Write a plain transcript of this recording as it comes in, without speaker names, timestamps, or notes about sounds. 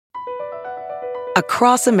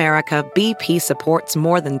Across America, BP supports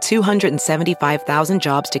more than 275,000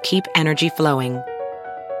 jobs to keep energy flowing.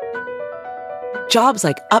 Jobs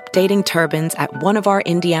like updating turbines at one of our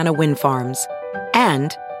Indiana wind farms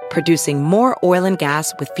and producing more oil and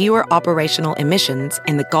gas with fewer operational emissions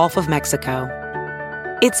in the Gulf of Mexico.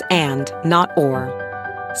 It's and, not or.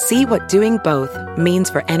 See what doing both means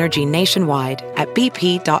for energy nationwide at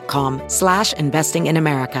bp.com/investing in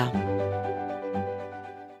America.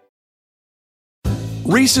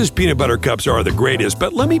 Reese's peanut butter cups are the greatest,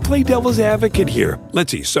 but let me play devil's advocate here.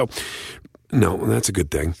 Let's see. So, no, that's a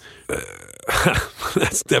good thing.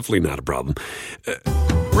 That's definitely not a problem.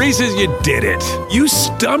 Reese's, you did it. You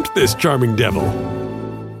stumped this charming devil.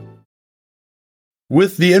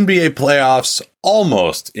 With the NBA playoffs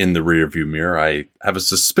almost in the rearview mirror, I have a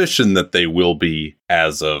suspicion that they will be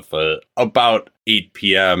as of about 8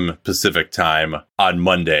 p.m. Pacific time on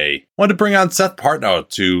Monday. I wanted to bring on Seth Partnow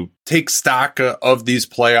to take stock of these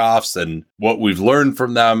playoffs and what we've learned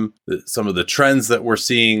from them, some of the trends that we're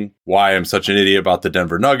seeing, why I'm such an idiot about the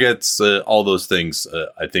Denver Nuggets, all those things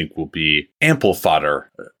I think will be ample fodder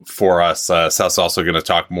for us. Seth's also going to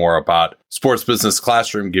talk more about Sports Business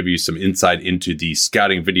Classroom, give you some insight into the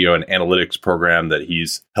scouting video and analytics program that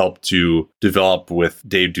he's helped to develop with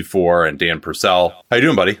Dave Dufour and Dan Purcell. How you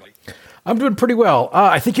doing, buddy? I'm doing pretty well.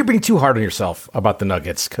 I think you're being too hard on yourself about the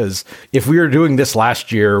Nuggets, because if we were doing this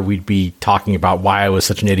last year, we'd be talking about why I was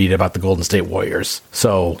such an idiot about the Golden State Warriors.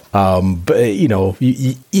 So, but, you know,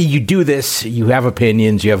 you do this, you have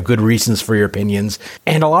opinions, you have good reasons for your opinions,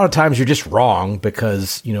 and a lot of times you're just wrong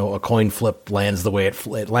because, you know, a coin flip lands the way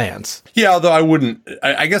it lands. Yeah, although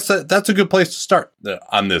I guess that's a good place to start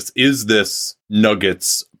on this. Is this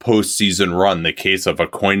Nuggets postseason run the case of a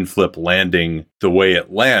coin flip landing the way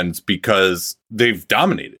it lands, because they've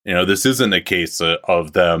dominated? You know, this isn't a case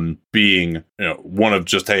of them being, you know, one of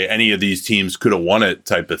just, hey, any of these teams could have won it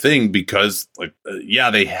type of thing, because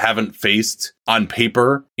they haven't faced on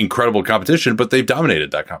paper incredible competition, but they've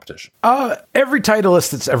dominated that competition. Every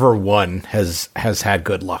titleist that's ever won has had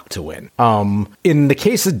good luck to win. In the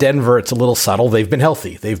case of Denver, it's a little subtle. They've been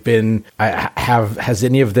healthy. They've been has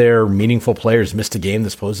any of their meaningful players missed a game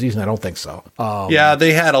this postseason? I don't think so. Yeah,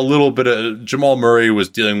 they had a little bit of Jamal Murray was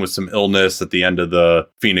dealing with some illness at the end of the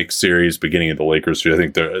Phoenix series, beginning of the Lakers series. I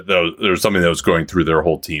think there was something that was going through their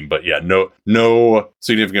whole team. But yeah, no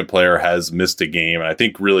significant player has missed a game. And I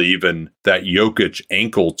think really even that Jokic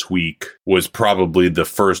ankle tweak was probably the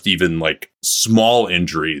first even small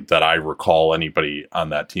injury that I recall anybody on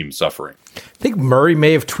that team suffering. I think Murray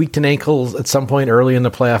may have tweaked an ankle at some point early in the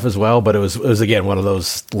playoff as well, but it was again one of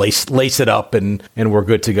those lace it up and we're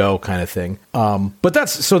good to go kind of thing. But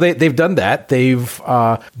that's so they've done that. They've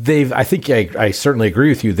I think I certainly agree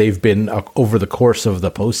with you. They've been over the course of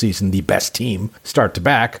the postseason the best team start to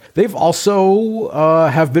back. They've also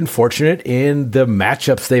have been fortunate in the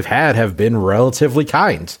matchups they've had have been relatively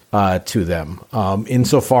kind to them.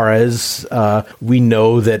 Insofar as we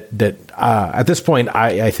know that at this point,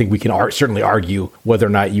 I think we can certainly argue whether or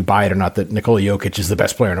not you buy it or not that Nikola Jokic is the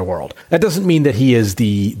best player in the world. That doesn't mean that he is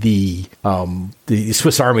the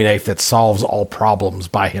Swiss Army knife that solves all problems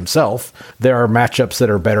by himself. There are matchups that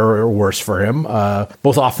are better or worse for him,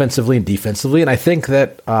 both offensively and defensively. And I think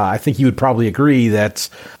that you would probably agree that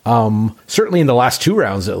certainly in the last two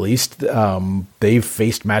rounds, at least, they've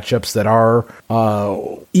faced matchups that are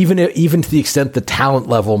even to the extent the talent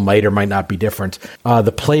level might or might not be different.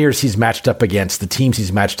 The players he's matched up against, the teams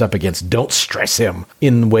he's matched up against, don't stress him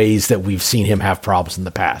in ways that we've seen him have problems in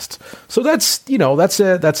the past. So that's you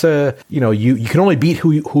can only beat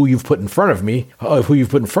who you've put in front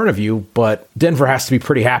of you, but Denver has to be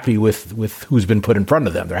pretty happy with who's been put in front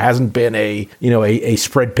of them. There hasn't been a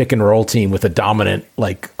spread pick and roll team with a dominant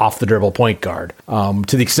off the dribble point guard.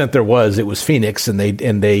 To the extent there was, it was Phoenix, and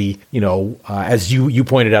they as you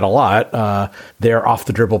pointed out a lot, their off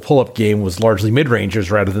the dribble pull up game was largely mid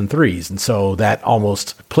rangers rather than threes, and so that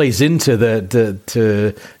almost plays into the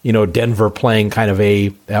Denver playing kind of a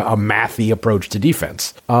mathy approach to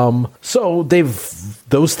defense. So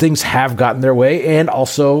those things have gotten their way, and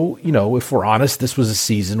also, if we're honest, this was a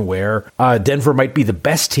season where Denver might be the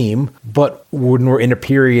best team, but when we're in a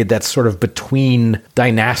period that's sort of between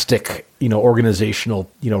dynastic organizational,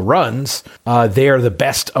 runs, they are the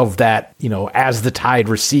best of that, as the tide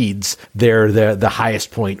recedes, they're the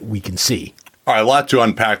highest point we can see. All right, a lot to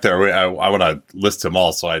unpack there. I want to list them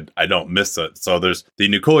all so I don't miss it. So there's the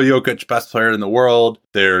Nikola Jokic, best player in the world.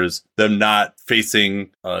 There's them not facing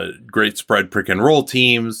great spread pick and roll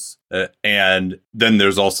teams. And then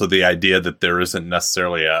there's also the idea that there isn't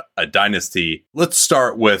necessarily a dynasty. Let's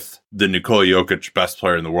start with the Nikola Jokic, best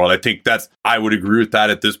player in the world. I think I would agree with that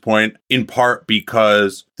at this point, in part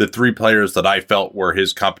because the three players that I felt were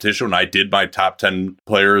his competition, when I did my top 10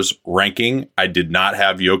 players ranking, I did not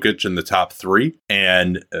have Jokic in the top three,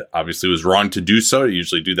 and obviously was wrong to do so. I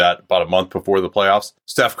usually do that about a month before the playoffs.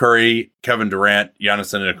 Steph Curry, Kevin Durant,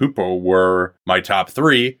 Giannis Antetokounmpo were my top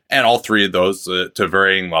three, and all three of those, to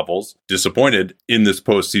varying levels, disappointed in this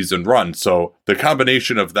postseason run. So the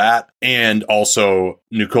combination of that and also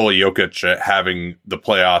Nikola Jokic having the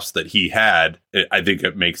playoffs that he had, I think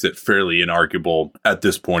it makes it fairly inarguable at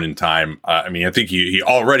this point in time. I think he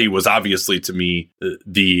already was obviously, to me,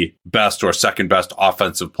 the best or second best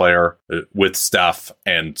offensive player with Steph.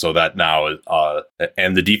 And so that now,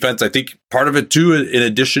 and the defense, I think part of it too, in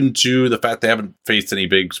addition to the fact they haven't faced any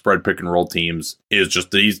big spread pick and roll teams, is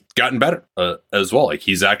just that he's gotten better as well. Like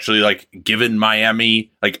he's actually given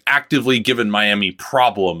Miami, actively given Miami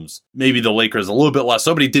problems. Maybe the Lakers a little bit less.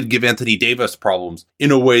 Somebody did give Anthony Davis problems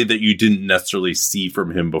in a way that you didn't necessarily see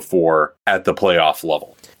from him before at the playoff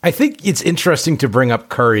level. I think it's interesting to bring up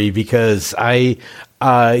Curry because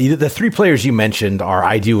the three players you mentioned are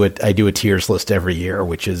I do a tiers list every year,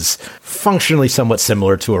 which is functionally somewhat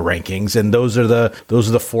similar to a rankings, and those are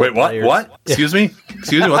the four. Wait, what? players. What? Excuse me.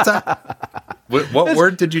 What's that? What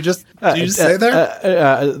word did you just say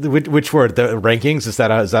there? Which word? The rankings? Is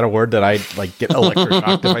that a word that I get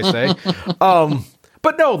electroshocked if I say?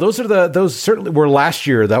 But no, those certainly were last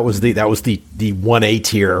year. That was the 1A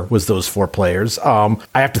tier was those four players. I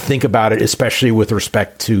have to think about it, especially with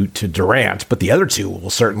respect to Durant. But the other two will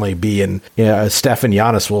certainly be in. Steph and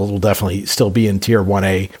Giannis will definitely still be in tier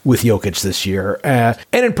 1A with Jokic this year. And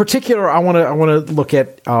in particular, I want to look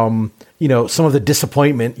at some of the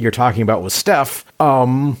disappointment you're talking about with Steph.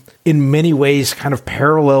 In many ways kind of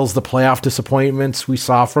parallels the playoff disappointments we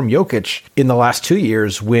saw from Jokic in the last 2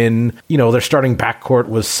 years when, their starting backcourt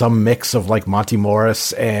was some mix of Monty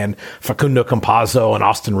Morris and Facundo Campazzo and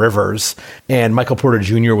Austin Rivers, and Michael Porter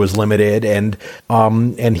Jr. was limited, and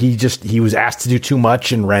he was asked to do too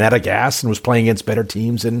much and ran out of gas and was playing against better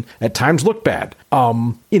teams and at times looked bad.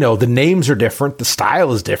 The names are different, the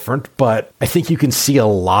style is different, but I think you can see a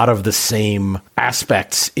lot of the same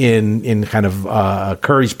aspects in kind of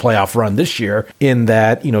Curry's playoff run this year, in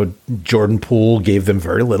that, Jordan Poole gave them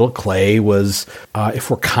very little. Clay was, if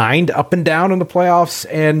we're kind, up and down in the playoffs,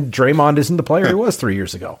 and Draymond isn't the player he was 3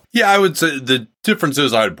 years ago. Yeah, I would say the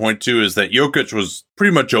differences I would point to is that Jokic was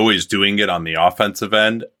pretty much always doing it on the offensive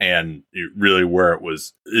end, and really where it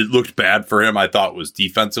looked bad for him, I thought, was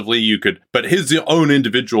defensively. But his own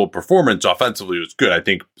individual performance offensively was good. I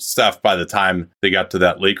think Steph, by the time they got to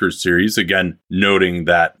that Lakers series, again, noting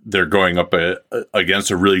that they're going up against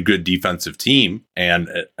a really good defensive team. And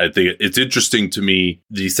I think it's interesting to me,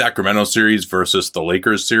 the Sacramento series versus the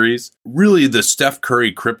Lakers series, really the Steph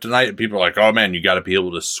Curry kryptonite. People are like, oh man, you got to be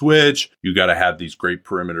able to switch. You got to have these great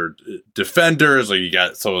perimeter defenders. You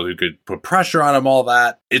got someone who could put pressure on him, all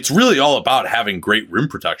that. It's really all about having great rim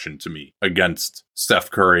protection to me against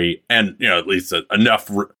Steph Curry, and at least enough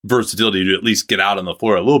versatility to at least get out on the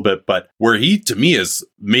floor a little bit. But where he, to me, has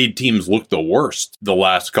made teams look the worst the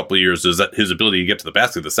last couple of years is that his ability to get to the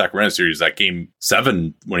basket. The Sacramento series, that game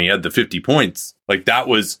 7 when he had the 50 points, that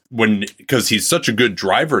was because he's such a good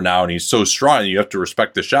driver now and he's so strong, and you have to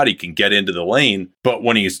respect the shot. He can get into the lane, but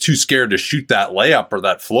when he's too scared to shoot that layup or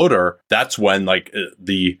that floater, that's when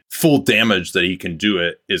the full damage that he can do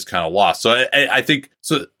it is kind of lost. So I think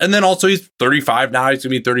so. And then also he's 35 now. He's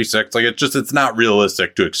gonna be 36. It's not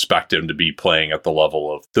realistic to expect him to be playing at the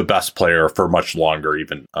level of the best player for much longer,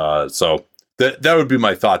 even. So that would be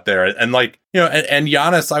my thought there. And and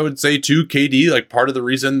Giannis, I would say too, KD, part of the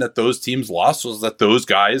reason that those teams lost was that those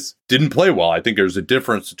guys didn't play well. I think there's a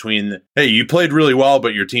difference between, hey, you played really well,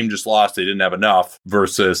 but your team just lost, they didn't have enough,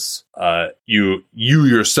 versus you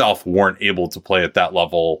yourself weren't able to play at that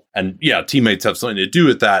level. And yeah, teammates have something to do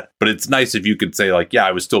with that, but it's nice if you could say yeah,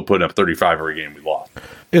 I was still putting up 35 every game we lost.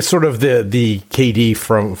 It's sort of the KD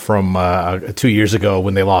from 2 years ago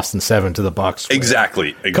when they lost in 7 to the Bucks.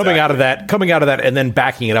 Exactly. Coming out of that, and then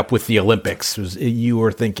backing it up with the Olympics, you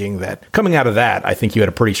were thinking that coming out of that, I think you had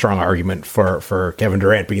a pretty strong argument for Kevin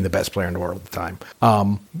Durant being the best player in the world at the time.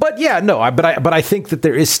 But I think that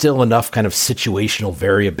there is still enough kind of situational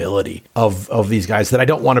variability of these guys that I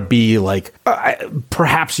don't want to be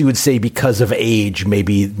perhaps you would say because of age,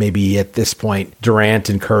 maybe at this point Durant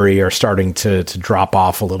and Curry are starting to drop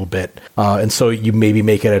off off a little bit. And so you maybe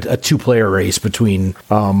make it a two-player race between,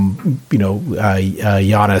 Giannis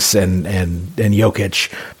and Jokic,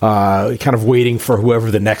 kind of waiting for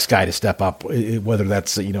whoever the next guy to step up, whether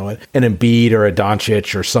that's, an Embiid or a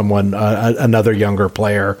Doncic or someone, another younger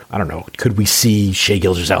player. I don't know. Could we see Shai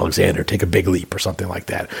Gilgeous-Alexander take a big leap or something like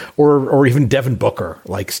that? Or even Devin Booker,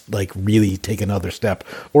 like really take another step,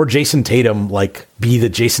 or Jason Tatum, like be the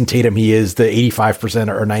Jason Tatum he is the 85%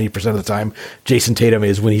 or 90% of the time Jason Tatum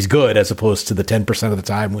is when he's good, as opposed to the 10% of the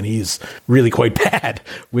time when he's really quite bad,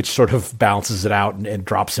 which sort of balances it out and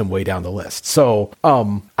drops him way down the list. So,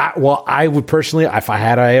 I would personally, if I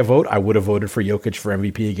had a vote, I would have voted for Jokic for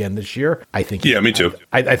MVP again this year. I think, me too.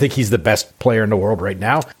 I think he's the best player in the world right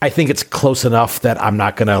now. I think it's close enough that I'm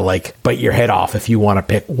not going to bite your head off if you want to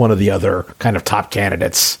pick one of the other kind of top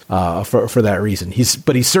candidates for that reason.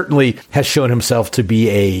 But he certainly has shown himself to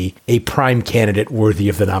be a prime candidate worthy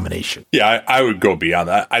of the nomination. Yeah, I would go beyond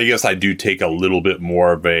that. I guess I do take a little bit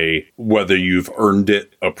more of a whether you've earned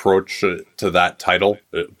it approach to that title.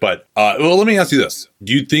 But let me ask you this.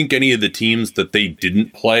 Do you think any of the teams that they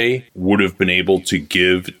didn't play would have been able to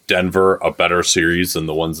give Denver a better series than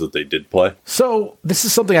the ones that they did play? So this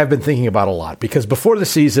is something I've been thinking about a lot, because before the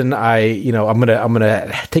season, I'm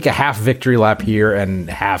gonna take a half victory lap here and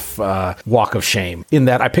half walk of shame, in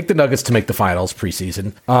that I picked the Nuggets to make the finals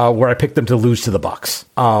preseason, where I picked them to lose to the Bucks.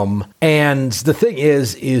 And the thing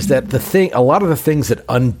is that a lot of the things that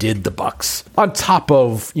undid the Bucks, on top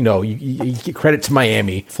of, you get credit to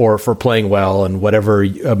Miami for playing well and whatever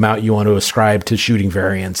amount you want to ascribe to shooting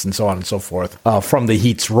variance and so on and so forth, from the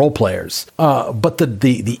Heat's role players. But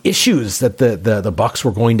the issues that the Bucks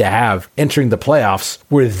were going to have entering the playoffs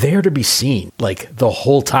were there to be seen, the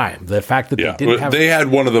whole time. The fact that they had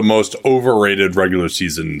one of the most overrated regular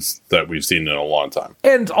seasons that we've seen in a long time.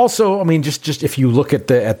 And also, just if you look at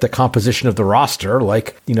the composition of the roster,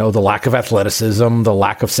 the lack of athleticism, the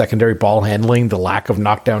lack of secondary ball handling, the lack of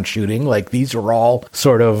knockdown shooting, these are all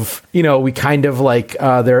sort of, we kind of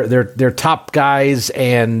they're top guys,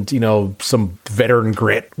 and some veteran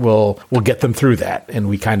grit will get them through that. And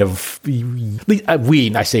we kind of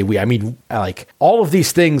all of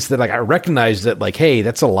these things that I recognize that hey,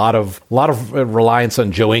 that's a lot of reliance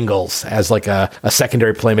on Joe Ingles as a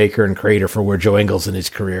secondary playmaker and creator for where Joe Ingles in his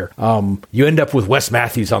career. You end up with Wes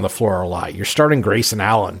Matthews on the floor a lot. You're starting Grayson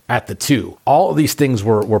Allen at the 2. All of these things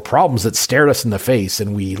were problems that stared us in the face,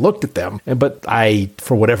 and we looked at them. But I,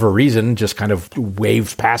 for whatever reason, just kind of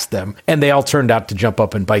waved past them, and they all turned out to jump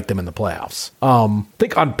up and bite them in the playoffs. I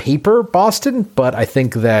think on paper, Boston, but I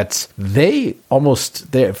think that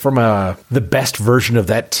they're from the best version of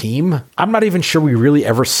that team. I'm not even sure we really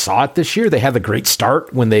ever saw it this year. They had the great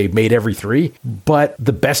start when they made every 3, but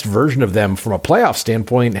the best version of them from a playoff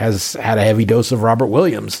standpoint has had a heavy dose of Robert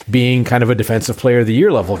Williams being kind of a defensive player of the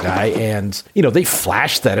year level guy. And, they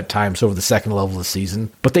flashed that at times over the second level of the season,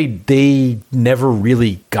 but they never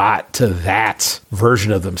really got to that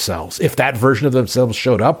version of themselves. If that version of themselves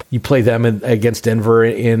showed up, you play them against Denver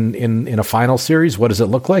in a final series. What does it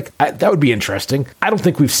look like? That would be interesting. I don't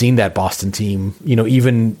think we've seen that Boston team,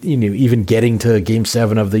 even getting to Game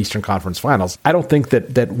 7 of the Eastern Conference Finals. I don't think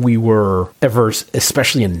that we were ever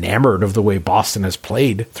especially enamored of the way Boston has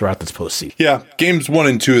played throughout this postseason. Yeah, Games 1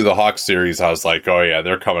 and 2 of the Hawks series, I was like, oh yeah,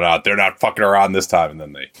 they're coming out. They're not fucking around this time. And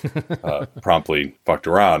then they promptly fucked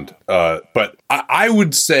around. But I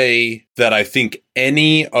would say that I think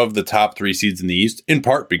any of the top 3 seeds in the East, in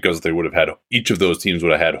part because they would have had, each of those teams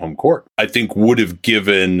would have had home court, I think would have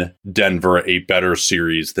given Denver a better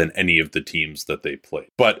series than any of the teams that they played.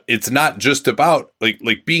 But it's not just about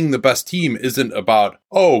like being the best team isn't about,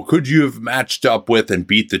 oh, could you have matched up with and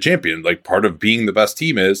beat the champion? Part of being the best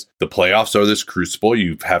team is the playoffs are this crucible.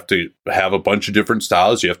 You have to have a bunch of different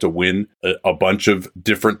styles. You have to win a bunch of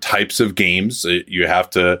different types of games. You have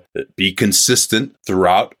to be consistent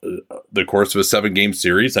throughout the course of a 7-game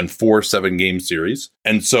series and 4 7-game series.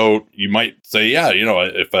 And so you might say, yeah,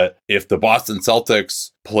 if the Boston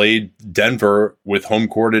Celtics played Denver with home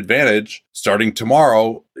court advantage starting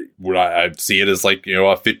tomorrow, would I see it as a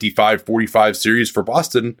 55-45 series for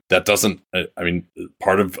Boston? That doesn't,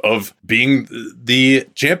 part of being the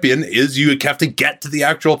champion is you have to get to the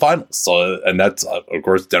actual finals. So, and that's, of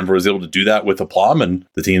course, Denver was able to do that with aplomb, and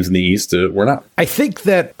the teams in the East were not. I think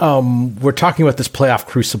that we're talking about this playoff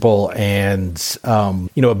crucible and,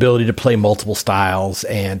 ability to play multiple styles.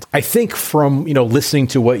 And I think from, listening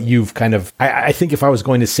to what you've kind of, I think if I was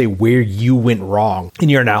going to say where you went wrong in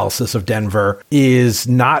your analysis of Denver is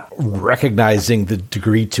not recognizing the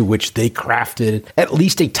degree to which they crafted at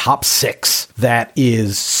least a top 6 that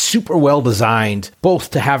is super well designed,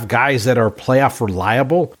 both to have guys that are playoff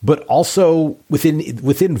reliable, but also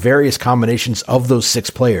within various combinations of those 6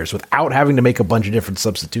 players, without having to make a bunch of different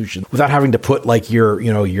substitutions, without having to put like your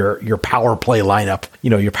power play lineup,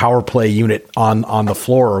 your power play unit on the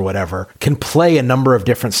floor or whatever, can play a number of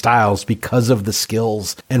different styles because of the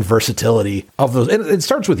skills and versatility of those. And it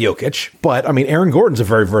starts with Jokic, but I mean, Aaron Gordon's a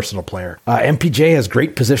very versatile player. MPJ has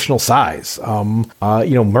great positional size.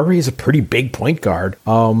 Murray is a pretty big point guard.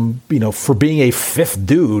 For being a 5th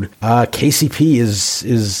dude, KCP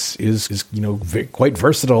is quite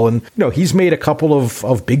versatile, and he's made a couple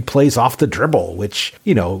of big plays off the dribble, which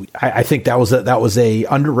I think that was a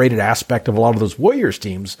underrated aspect of a lot of those Warriors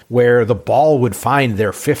teams, where the ball would find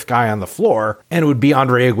their 5th guy on the floor, and it would be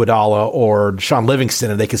Andre Iguodala or Sean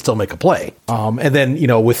Livingston, and they could still make a play. And then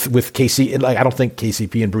with KC, I don't think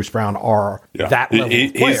KCP and Bruce Brown are that level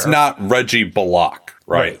of player. He's not Reggie Bullock.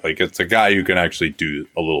 Right. Like, it's a guy who can actually do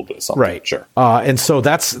a little bit of something. Right. Sure. And so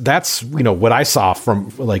that's what I saw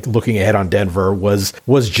from like looking ahead on Denver was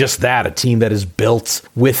just that, a team that is built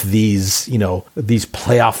with these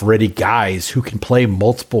playoff ready guys who can play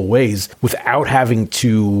multiple ways without having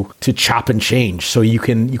to chop and change. So you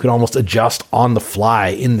can almost adjust on the fly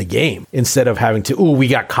in the game instead of having to, we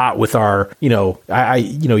got caught with our,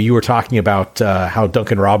 you were talking about how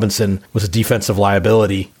Duncan Robinson was a defensive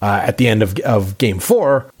liability at the end of game 4.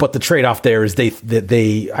 But the trade-off there is they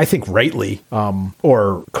I think rightly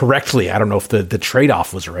or correctly, I don't know if the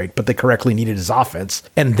trade-off was right, but they correctly needed his offense,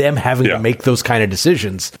 and them having to make those kind of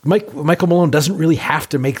decisions. Michael Malone doesn't really have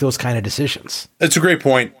to make those kind of decisions. That's a great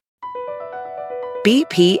point.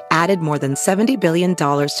 BP added more than $70 billion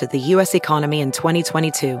to the U.S. economy in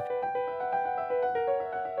 2022.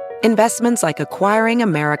 Investments like acquiring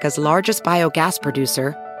America's largest biogas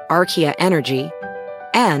producer, Archaea Energy,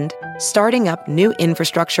 and starting up new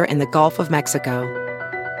infrastructure in the Gulf of Mexico.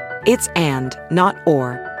 It's and, not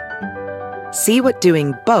or. See what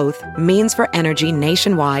doing both means for energy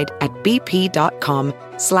nationwide at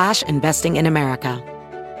bp.com/investing in America.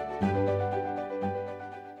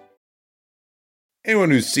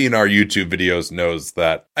 Anyone who's seen our YouTube videos knows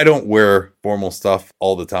that I don't wear formal stuff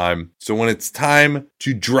all the time. So when it's time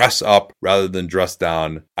to dress up rather than dress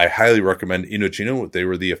down, I highly recommend Indochino. They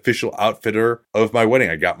were the official outfitter of my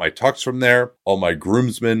wedding. I got my tux from there. All my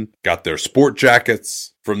groomsmen got their sport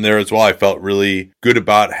jackets from there as well. I felt really good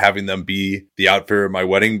about having them be the outfitter of my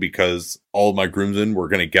wedding because all of my groomsmen were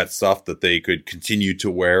going to get stuff that they could continue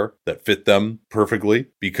to wear that fit them perfectly.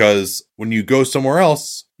 Because when you go somewhere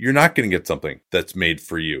else, you're not going to get something that's made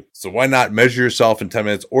for you. So why not measure yourself in 10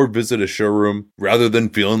 minutes or visit a showroom rather than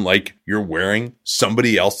feeling like you're wearing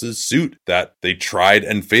somebody else's suit that they tried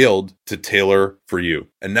and failed to tailor for you.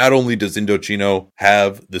 And not only does Indochino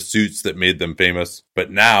have the suits that made them famous,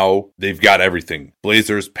 but now they've got everything.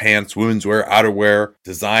 Blazers, pants, women's wear, outerwear,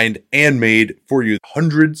 designed and made for you.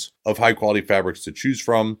 Hundreds of high quality fabrics to choose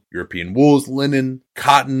from. European wools, linen,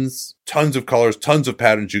 cottons, tons of colors, tons of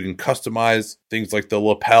patterns. You can customize things like the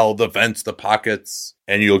lapel, the vents, the pockets,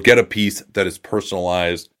 and you'll get a piece that is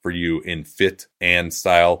personalized for you in fit and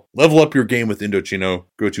style. Level up your game with Indochino.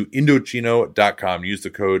 Go to Indochino.com. Use the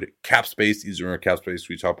code CAPSPACE. Use the CAPSPACE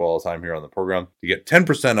we talk about all the time here on the program to get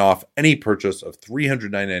 10% off any purchase of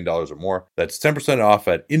 $399 or more. That's 10% off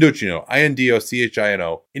at Indochino,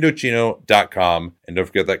 Indochino, Indochino.com. And don't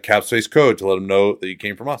forget that CAPSPACE code to let them know that you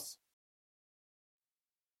came from us.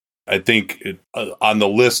 I think on the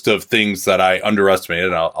list of things that I underestimated,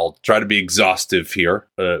 and I'll try to be exhaustive here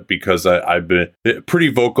because I've been pretty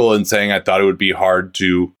vocal in saying I thought it would be hard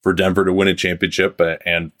for Denver to win a championship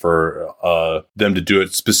and for them to do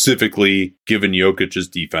it specifically given Jokic's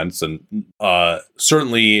defense, and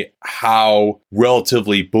certainly how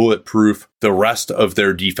relatively bulletproof the rest of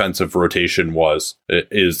their defensive rotation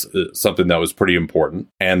is something that was pretty important,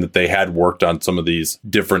 and that they had worked on some of these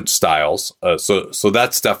different styles. So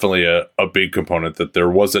that's definitely a big component, that there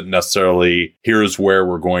wasn't necessarily here's where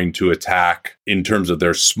we're going to attack in terms of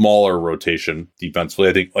their smaller rotation defensively.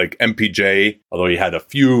 I think like MPJ, although he had a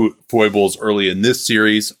few foibles early in this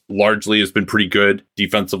series, largely has been pretty good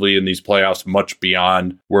defensively in these playoffs, much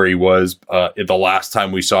beyond where he was the last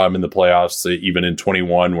time we saw him in the playoffs, even in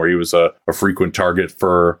 21, where he was a frequent target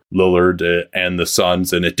for Lillard and the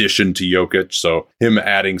Suns in addition to Jokic. So him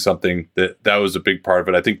adding something that was a big part of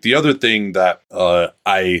it. I think the other thing that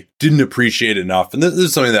I I didn't appreciate enough. And this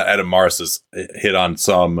is something that Adam Morris has hit on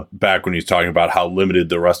some back when he's talking about how limited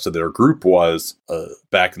the rest of their group was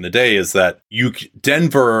back in the day, is that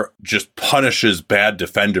Denver just punishes bad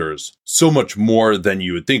defenders so much more than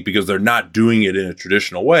you would think, because they're not doing it in a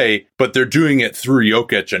traditional way, but they're doing it through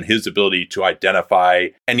Jokic and his ability to identify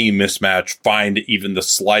any mismatch, find even the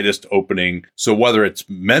slightest opening. So whether it's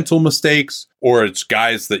mental mistakes or it's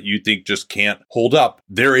guys that you think just can't hold up,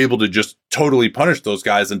 they're able to just totally punish those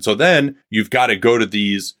guys. And so then you've got to go to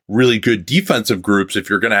these really good defensive groups if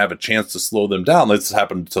you're going to have a chance to slow them down. This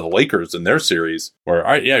happened to the Lakers in their series where,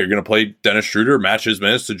 all right, yeah, you're going to play Dennis Schroeder, match his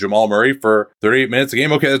minutes to Jamal Murray for 38 minutes a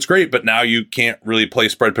game. Okay, that's great. But now you can't really play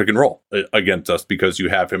spread pick and roll against us because you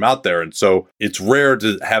have him out there. And so it's rare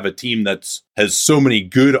to have a team has so many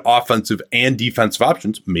good offensive and defensive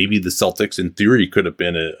options. Maybe the Celtics in theory could have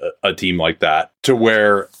been a team like that, to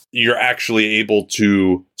where you're actually able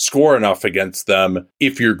to score enough against them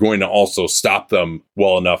if you're going to also stop them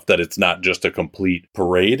well enough that it's not just a complete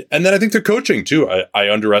parade. And then I think the coaching too,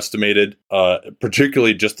 I underestimated,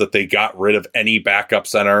 particularly just that they got rid of any backup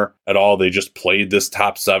center at all. They just played this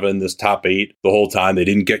top 7, this top 8 the whole time. They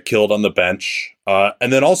didn't get killed on the bench.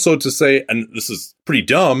 And then also to say, and this is pretty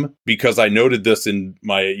dumb because I noted this in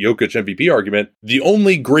my Jokic MVP argument, the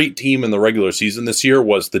only great team in the regular season this year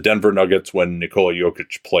was the Denver Nuggets when Nikola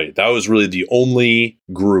Jokic played. That was really the only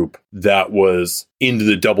group that was into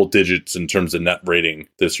the double digits in terms of net rating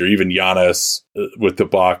this year. Even Giannis with the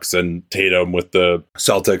Bucks and Tatum with the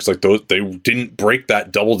Celtics, like those, they didn't break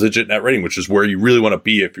that double digit net rating, which is where you really want to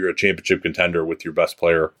be if you're a championship contender with your best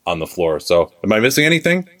player on the floor. So am I missing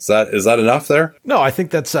anything? Is that enough there? No, I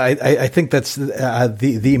think that's I think that's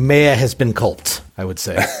the mayor has been culped, I would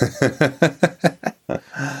say.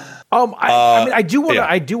 I mean, I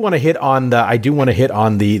do want to hit on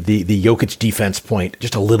the Jokic defense point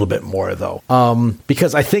just a little bit more though,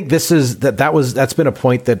 because I think that's been a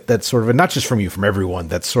point that's sort of, and not just from you, from everyone,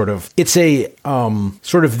 that's sort of, it's a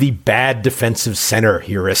sort of the bad defensive center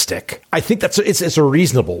heuristic. I think it's a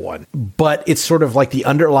reasonable one, but it's sort of like the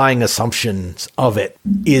underlying assumptions of it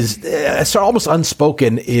is it's almost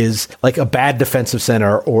unspoken, is like a bad defensive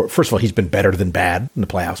center, or first of all, he's been better than bad in the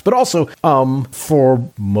playoffs, but also for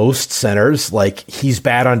most centers, like he's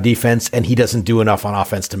bad on defense and he doesn't do enough on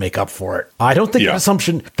offense to make up for it. I don't think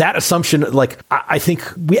that assumption, like I think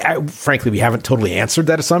frankly, we haven't totally answered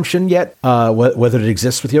that assumption yet, whether it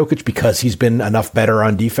exists with Jokic, because he's been enough better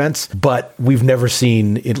on defense, but we've never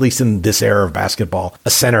seen, at least in this era of basketball,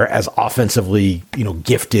 a center as offensively,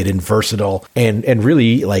 gifted and versatile and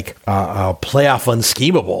really like playoff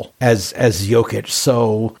unschemable as Jokic.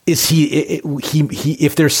 So is he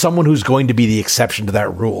if there's someone who's going to be the exception to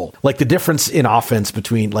that rule, like the difference in offense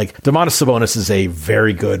between, like, Domantas Sabonis is a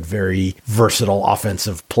very good, very versatile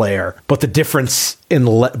offensive player, but the difference in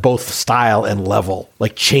both style and level,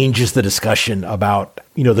 like, changes the discussion about,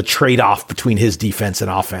 the trade-off between his defense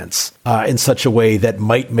and offense in such a way that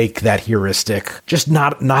might make that heuristic just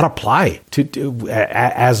not apply to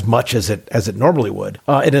as much as it normally would.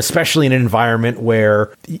 And especially in an environment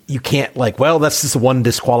where you can't, like, well, that's just one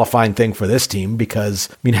disqualifying thing for this team, because,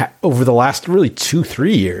 over the last really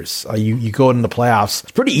 2-3 years, you go in the playoffs,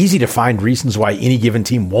 it's pretty easy to find reasons why any given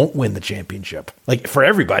team won't win the championship, like, for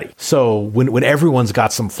everybody. So when everyone's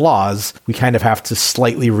got some flaws, we kind of have to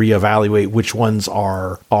slightly reevaluate which ones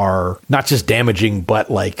are not just damaging, but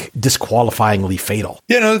like disqualifyingly fatal.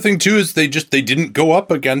 Yeah, another thing too is they didn't go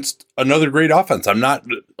up against another great offense. I'm not,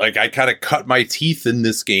 like, I kind of cut my teeth in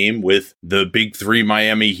this game with the big 3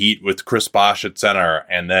 Miami Heat with Chris Bosh at center,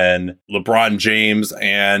 and then LeBron James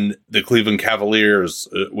and the Cleveland Cavaliers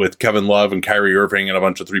with Kevin Love and Kyrie Irving and a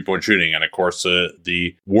bunch of 3-point shooting, and of course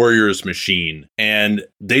the Warriors machine. And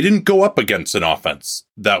they didn't go up against an offense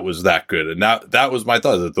that was that good. And that was my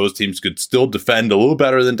thought, that those teams could still defend a little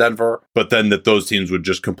better than Denver, but then that those teams would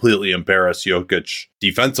just completely embarrass Jokic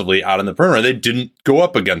defensively out in the perimeter. They didn't go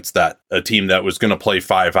up against that, a team that was going to play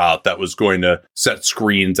 5 out, that was going to set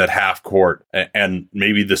screens at half court. And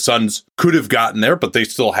maybe the Suns could have gotten there, but they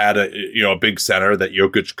still had a big center that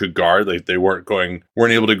Jokic could guard. They weren't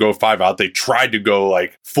able to go 5 out. They tried to go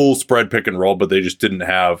like full spread pick and roll, but they just didn't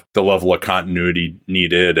have the level of continuity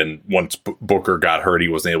needed. And once Booker got hurt,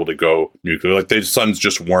 he wasn't able to go nuclear. Like, the Suns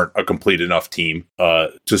just weren't a complete enough team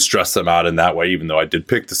to stress them out in that way, even though I did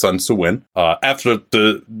pick the Suns to win. After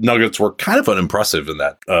the Nuggets were kind of unimpressive in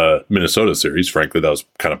that Minnesota series, frankly, that was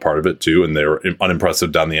kind of part of it too, and they were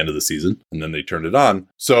unimpressive down the end of the season, and then they turned it on.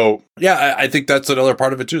 So yeah, I think that's another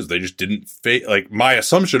part of it too, is they just didn't face, like, my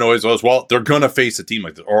assumption always was, well, they're gonna face a team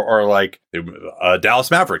like this, or like a Dallas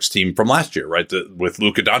Mavericks team from last year, right, with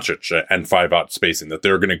Luka Doncic and 5 out spacing, that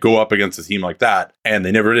they're going to go up against a team like that, and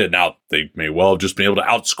again, they never did. Now, they may well have just been able to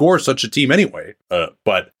outscore such a team anyway.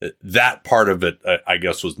 But that part of it, I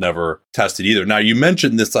guess, was never tested either. Now, you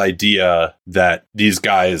mentioned this idea that these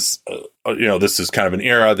guys, this is kind of an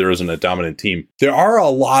era. There isn't a dominant team. There are a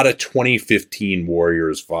lot of 2015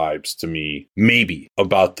 Warriors vibes to me, maybe,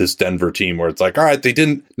 about this Denver team where it's like, all right, they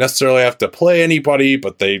didn't necessarily have to play anybody,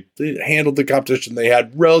 but they handled the competition they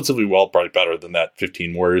had relatively well, probably better than that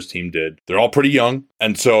 15 Warriors team did. They're all pretty young.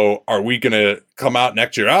 And so are we going to come out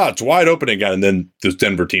next year? It's wide open again. And then this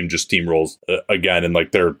Denver team just steamrolls again. And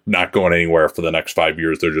like, they're not going anywhere for the next 5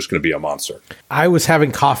 years. They're just going to be a monster. I was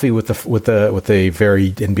having coffee with a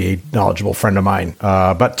very NBA knowledgeable friend of mine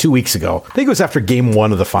about 2 weeks ago. I think it was after game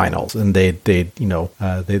one of the finals. And they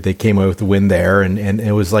came away with the win there. And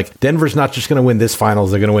it was like, Denver's not just going to win this finals.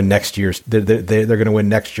 They're going to win next year's. They're going to win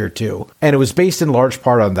next year too. And it was based in large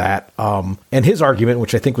part on that. And his argument,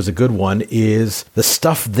 which I think was a good one, is the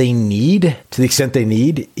stuff they need, to the extent they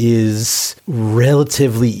need, is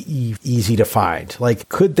relatively easy to find. Like,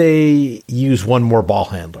 could they use one more ball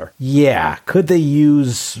handler? Yeah. Could they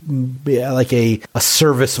use like a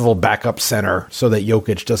serviceable backup center so that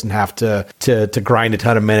Jokic doesn't have to grind a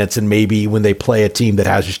ton of minutes, and maybe when they play a team that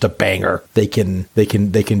has just a banger, they can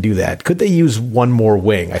do that? Could they use one more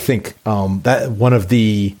wing? I think that one of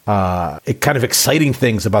the kind of exciting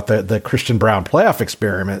things about the Christian Braun playoff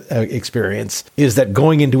experience is that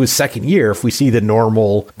going into his second year, if we see the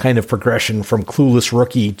normal kind of progression from clueless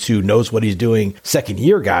rookie to knows what he's doing second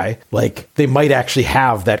year guy, like, they might actually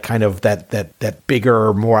have that kind of that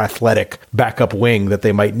bigger, more athletic backup wing that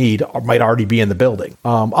they might need, or might already be in the building.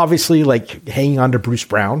 Obviously, like, hanging on to Bruce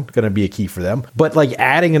Brown going to be a key for them, but like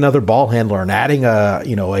adding another ball handler and adding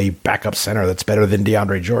a backup center that's better than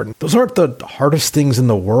DeAndre Jordan, those aren't the hardest things in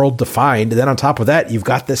the world to find. And then on top of that, you've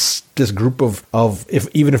got this group of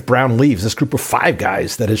even if Brown leaves, this group of 5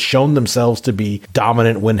 guys that has shown themselves to be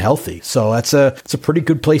dominant when healthy. So it's a pretty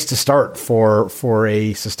good place to start for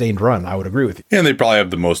a sustained run. I would agree with you. And they probably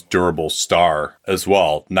have the most durable star as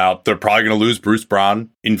well. Now, they're probably going to lose Bruce Brown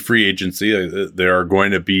in free agency. There are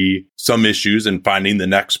going to be some issues in finding the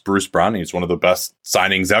next Bruce Brown. He's one of the best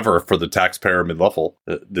signings ever for the taxpayer mid-level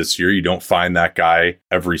this year. You don't find that guy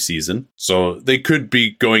every season. So they could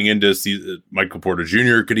be going into Michael Porter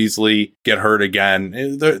Jr. could easily get hurt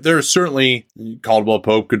again. There's certainly Caldwell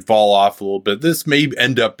Pope could fall off a little bit. This may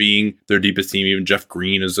end up being their deepest team. Even Jeff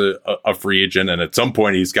Green is a free agent, and at some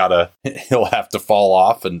point he'll have to fall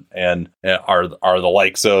off. And are the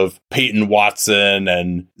likes of Peyton Watson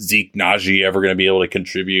and Zeke Naji ever going to be able to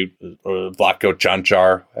contribute? Or Vlatko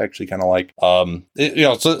Čančar, I actually kind of like.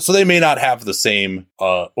 So they may not have the same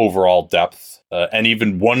overall depth. And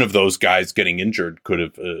even one of those guys getting injured could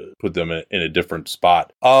have put them in a different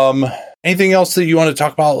spot. Anything else that you want to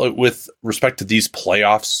talk about with respect to these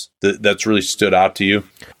playoffs that's really stood out to you?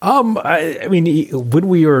 I mean, when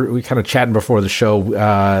we kind of chatting before the show,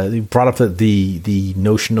 you brought up the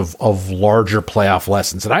notion of larger playoff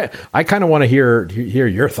lessons, and I kind of want to hear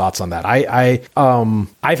your thoughts on that.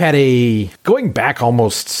 I've had going back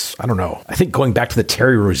almost, I don't know, I think going back to the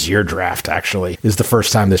Terry Rozier draft actually is the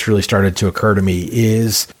first time this really started to occur to me.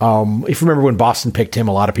 Is if you remember when Boston picked him,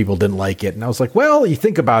 a lot of people didn't like it, and I was like, well, you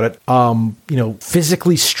think about it,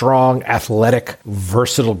 physically strong, athletic,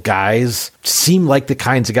 versatile guys seem like the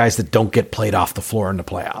kinds of guys that don't get played off the floor in the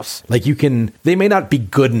playoffs. Like, they may not be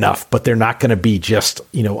good enough, but they're not going to be just,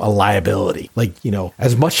 a liability. Like,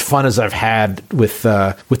 as much fun as I've had with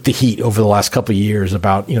the Heat over the last couple of years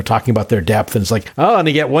about, talking about their depth, and it's like, and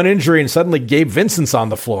you get one injury and suddenly Gabe Vincent's on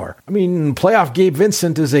the floor. I mean, playoff Gabe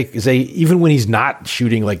Vincent is a even when he's not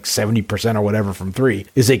shooting like 70% or whatever from three,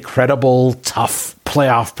 is a credible, tough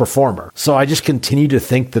playoff performer. So I just continue to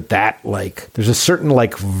think that there's a certain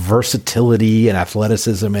versatility and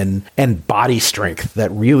athleticism and body strength that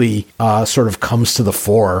really sort of comes to the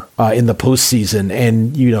fore in the postseason.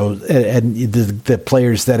 And, and the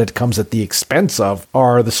players that it comes at the expense of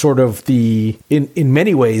are the sort of in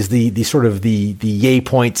many ways, the sort of the yay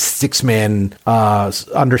point 6-man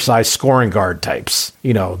undersized scoring guard types,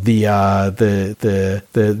 the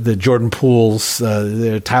Jordan Pooles,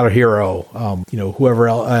 the Tyler Hero, whoever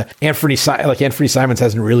else, Anthony Simons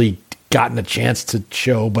hasn't really gotten a chance to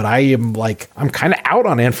show, but I'm kind of out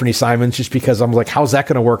on Anthony Simons just because I'm like, how's that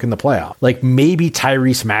going to work in the playoff? Like, maybe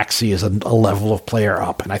Tyrese Maxey is a level of player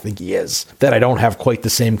up, and I think he is, that I don't have quite the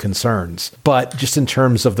same concerns. But just in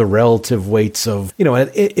terms of the relative weights of,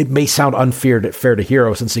 it may sound unfair to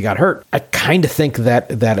Hero since he got hurt. I kind of think that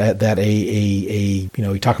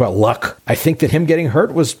you talk about luck. I think that him getting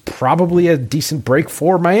hurt was probably a decent break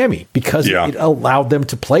for Miami because it allowed them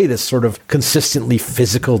to play this sort of consistently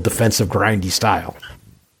physical defensive grindy style.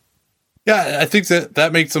 Yeah, I think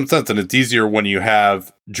that makes some sense. And it's easier when you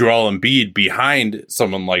have Joel Embiid behind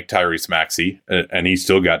someone like Tyrese Maxey, and he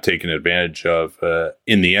still got taken advantage of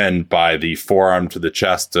in the end by the forearm to the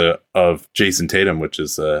chest of Jason Tatum, which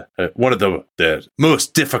is one of the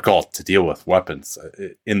most difficult to deal with weapons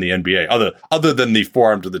in the NBA, other than the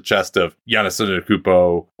forearm to the chest of Giannis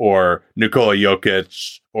Antetokounmpo or Nikola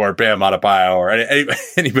Jokic or Bam Adebayo or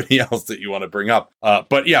anybody else that you want to bring up.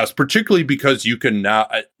 But yeah, it's particularly because you can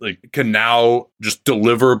now just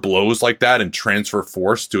deliver blows like that and transfer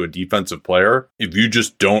force to a defensive player. If you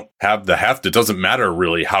just don't have the heft, it doesn't matter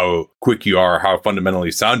really how quick you are, how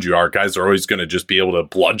fundamentally sound you are. Guys are always going to just be able to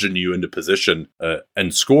bludgeon you into position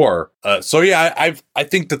and score. So yeah, I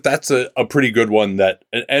think that's a pretty good one.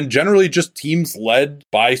 And generally just teams led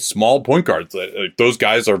by small point guards. Those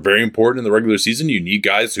guys are very important in the regular season. You need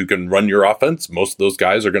guys who can run your offense. Most of those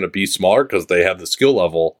guys are going to be smaller because they have the skill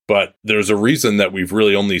level. But there's a reason that we've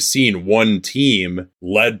really only seen one team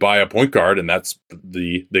led by a point guard, and that's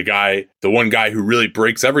the one guy who really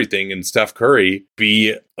breaks everything in Steph Curry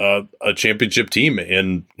be a championship team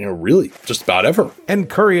in really just about ever. And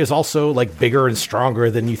Curry is also like bigger and stronger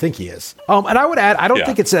than you think he is. And I would add, I don't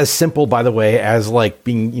think it's as simple, by the way, as like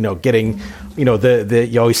being getting the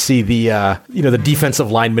you always see the defensive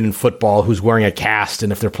lineman in football who's wearing a cast,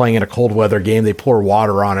 and if they're playing in a cold weather game, they pour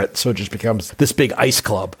water on it, so it just becomes this big ice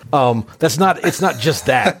club. It's not just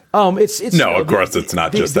that. It's no, of course it's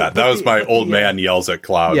not just that. That was my old man yells at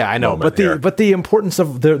cloud. Yeah, I know, but the importance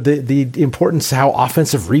of the importance how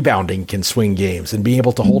offensive rebounding can swing games and being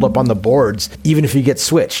able to hold up on the boards even if you get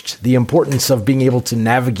switched. The importance of being able to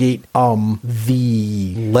navigate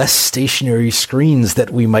the less stationary screens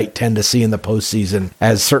that we might tend to see in the postseason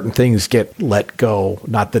as certain things get let go.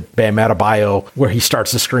 Not that Bam Adebayo, where he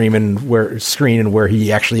starts the screen and where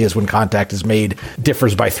he actually is when contact is made,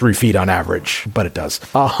 differs by 3 feet on average, but it does.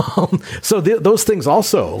 So those things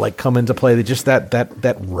also like come into play. They just that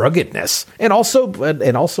ruggedness, and also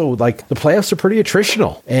like the playoffs are pretty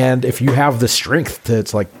attritional. And if you have the strength to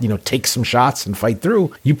take some shots and fight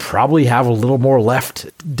through, you probably have a little more left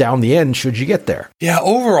down the end should you get there. Yeah,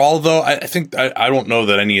 overall though, I think I don't know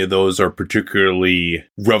that any of those are particularly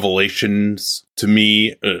revelations to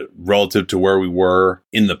me relative to where we were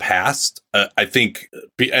in the past. I think,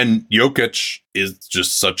 and Jokic is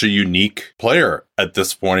just such a unique player at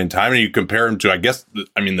this point in time. And you compare him to,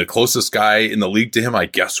 the closest guy in the league to him, I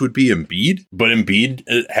guess, would be Embiid. But Embiid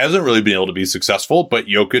hasn't really been able to be successful, but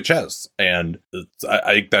Jokic has. And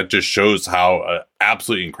I think that just shows how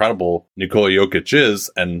absolutely incredible Nikola Jokic is.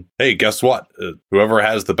 And hey, guess what? Whoever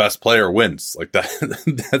has the best player wins. Like that.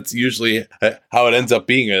 That's usually how it ends up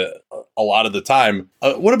being a lot of the time.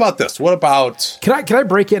 What about this? What about... Can I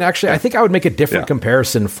break in? Actually, I think I would make a different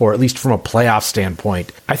comparison for, at least from a playoff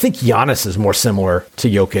standpoint. I think Giannis is more similar to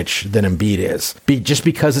Jokic than Embiid is. Just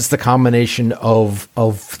because it's the combination of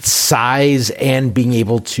size and being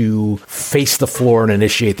able to face the floor and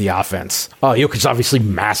initiate the offense. Jokic's obviously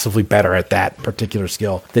massively better at that particular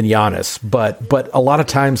skill than Giannis. But a lot of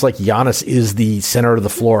times, like, Giannis is the center of the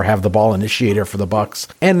floor, have the ball initiator for the Bucks.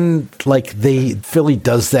 And Philly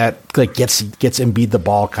does that, like gets Embiid the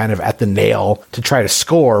ball kind of at the nail to try to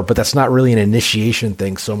score, but that's not really an initiation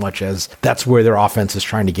thing so much as that's where their offense is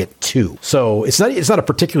trying to get to. So it's not a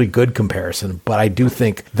particularly good comparison, but I do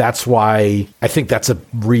think that's why I think that's a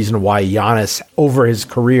reason why Giannis over his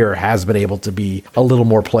career has been able to be a little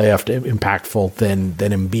more playoff impactful than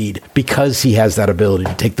Embiid, because he has that ability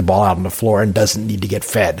to take the ball out on the floor and doesn't need to get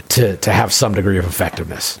fed to have some degree of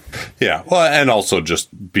effectiveness. Yeah, well, and also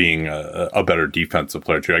just being a better defensive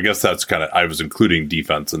player too. I guess that's kind of, I was including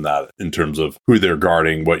defense in that, in terms of who they're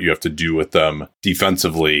guarding, what you have to do with them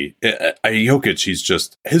defensively. Jokic, he's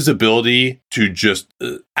just, his ability to just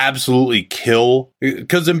absolutely kill,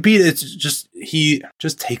 because Embiid, it's just, he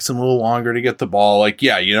just takes him a little longer to get the ball. Like,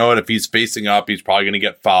 yeah, you know what? If he's facing up, he's probably going to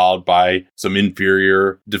get fouled by some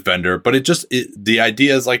inferior defender. But the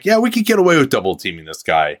idea is like, yeah, we could get away with double teaming this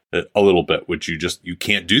guy a little bit, which you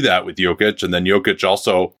can't do that with Jokic. And then Jokic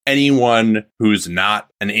also, anyone who's not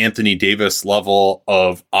an Anthony Davis level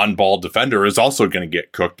of on-ball defender is also going to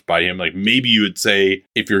get cooked by him. Like, maybe you would say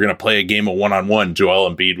if you're going to play a game of one-on-one, Joel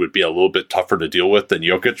Embiid would be a little bit tougher to deal with than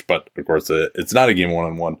Jokic. But of course, it's not a game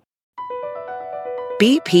one-on-one.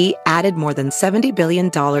 BP added more than $70 billion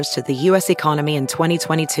to the U.S. economy in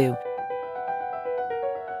 2022.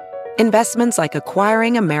 Investments like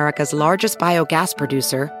acquiring America's largest biogas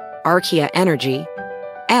producer, Archaea Energy,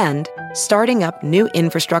 and starting up new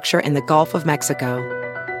infrastructure in the Gulf of Mexico.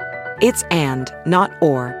 It's and, not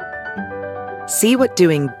or. See what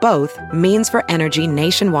doing both means for energy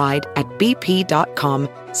nationwide at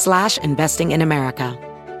bp.com/investing in America.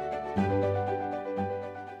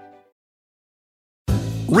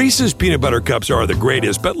 Reese's peanut butter cups are the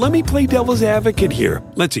greatest, but let me play devil's advocate here.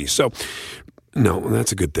 Let's see. So, no,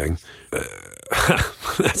 that's a good thing.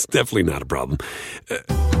 That's definitely not a problem.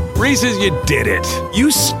 Reese's, you did it.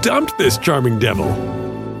 You stumped this charming devil.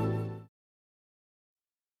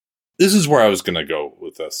 This is where I was going to go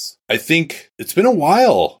with this. I think it's been a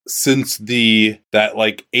while since that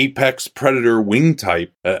like apex predator wing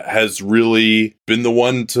type has really been the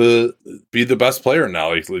one to be the best player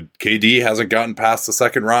now. Like, KD hasn't gotten past the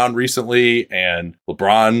second round recently, and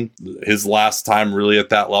LeBron, his last time really at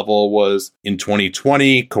that level was in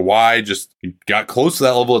 2020. Kawhi just got close to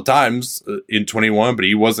that level at times in 21, but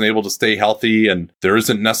he wasn't able to stay healthy, and there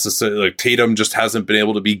isn't necessarily, like, Tatum just hasn't been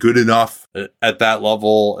able to be good enough at that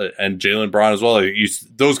level, and Jaylen Brown as well.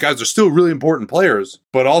 Those guys are still really important players,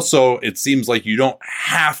 but also it seems like you don't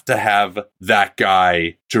have to have that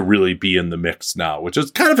guy to really be in the mix now, which is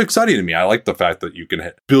kind of exciting to me. I like the fact that you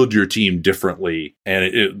can build your team differently.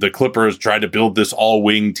 And the Clippers tried to build this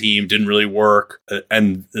all-wing team, didn't really work.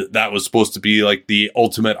 And that was supposed to be like the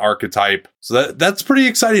ultimate archetype. So that's pretty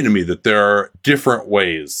exciting to me that there are different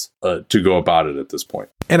ways to go about it at this point.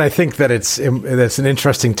 And I think that it's an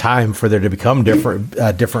interesting time for there to become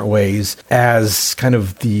different ways, as kind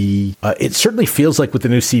of it certainly feels like with the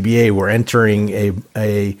new CBA, we're entering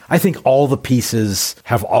I think all the pieces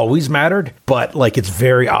have always mattered, but like it's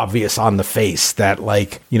very obvious on the face that,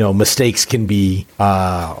 like, you know, mistakes can be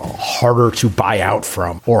harder to buy out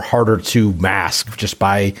from or harder to mask just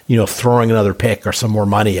by, you know, throwing another pick or some more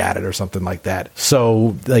money at it or something like that.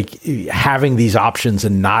 So like having these options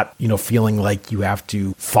and not, you know, feeling like you have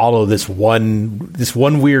to follow this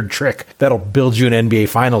one weird trick that'll build you an NBA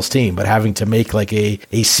Finals team, but having to make like a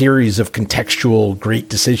series of contextual great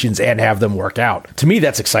decisions and have them work out. To me,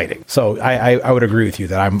 that's exciting. So I would agree with you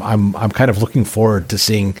that I'm kind of looking forward to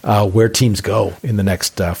seeing where teams go in the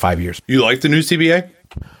next 5 years. You like the new CBA?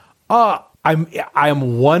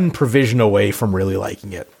 I'm one provision away from really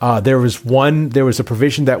liking it. There was a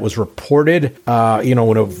provision that was reported,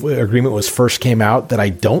 when an agreement was first came out, that I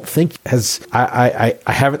don't think I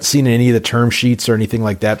haven't seen any of the term sheets or anything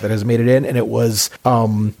like that has made it in. And it was,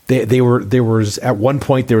 there was at one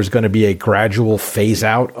point, there was going to be a gradual phase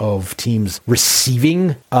out of teams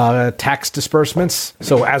receiving, tax disbursements.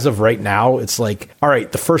 So as of right now, it's like, all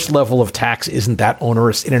right, the first level of tax isn't that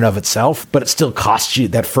onerous in and of itself, but it still costs you,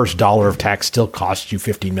 that first dollar of tax still costs you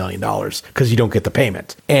 $50 million because you don't get the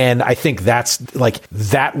payment. And I think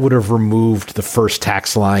that would have removed the first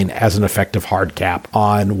tax line as an effective hard cap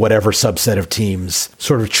on whatever subset of teams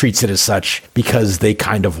sort of treats it as such, because they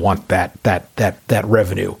kind of want that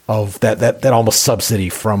revenue of that almost subsidy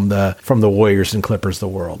from the Warriors and Clippers of the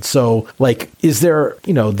world. So like, is there,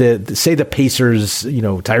 say the Pacers,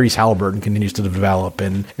 Tyrese Halliburton continues to develop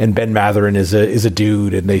and Ben Mathurin is a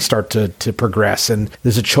dude, and they start to progress, and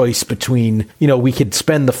there's a choice between, we could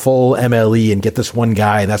spend the full MLE and get this one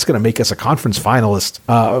guy, and that's going to make us a conference finalist,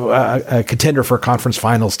 a contender for a conference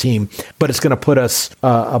finals team, but it's going to put us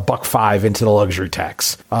 $1.05 into the luxury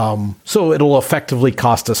tax. So it'll effectively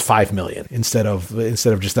cost us $5 million instead of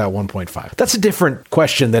just that 1.5. That's a different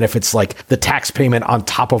question than if it's like the tax payment on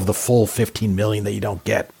top of the full $15 million that you don't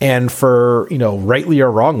get. And for, rightly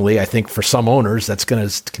or wrongly, I think for some owners, that's going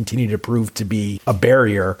to continue to prove to be a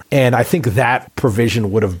barrier. And I think that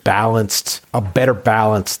provision would have better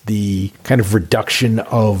balanced the kind of reduction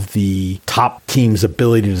of the top team's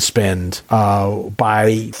ability to spend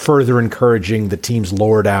by further encouraging the teams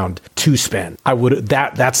lower down to spend.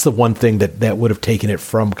 That's the one thing that would have taken it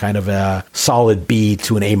from kind of a solid B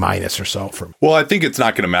to an A- or so. Well, I think it's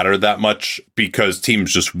not going to matter that much because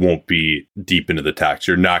teams just won't be deep into the tax.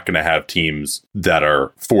 You're not going to have teams that are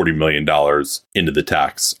 $40 million into the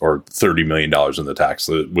tax or $30 million in the tax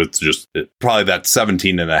with just probably that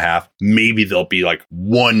 17.5. Maybe there'll be like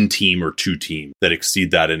one team or two teams that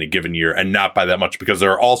exceed that in a given year, and not by that much, because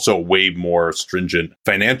there are also way more stringent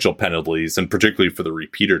financial penalties, and particularly for the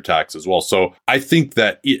repeater tax as well. So I think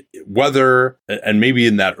that whether, and maybe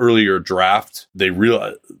in that earlier draft,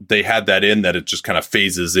 they had that in that it just kind of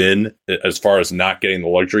phases in as far as not getting the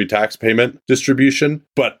luxury tax payment distribution,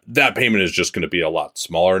 but that payment is just going to be a lot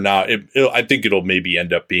smaller now. I think it'll maybe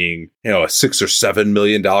end up being, a $6 or $7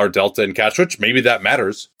 million delta in cash, which maybe that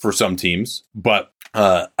matters for some teams, but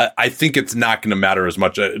I think it's not going to matter as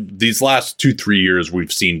much. These last 2-3 years,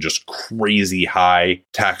 we've seen just crazy high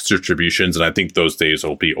tax distributions, and I think those days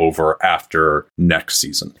will be over after next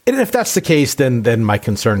season. And if that's the case, then my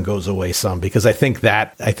concern goes away some, because I think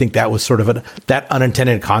that was sort of that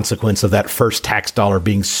unintended consequence of that first tax dollar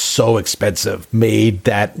being so expensive made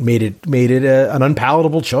it an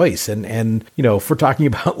unpalatable choice. And if we're talking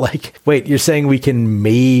about wait, you're saying we can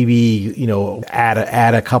maybe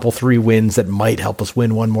add a couple 3 wins that might help us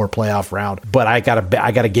win one more playoff round, but I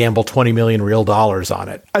gotta gamble $20 million real dollars on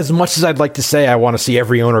it. As much as I'd like to say I want to see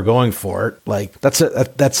every owner going for it, that's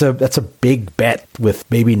a big bet with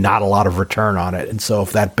maybe not a lot of return on it. And so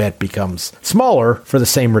if that bet becomes smaller for the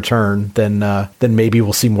same return, then maybe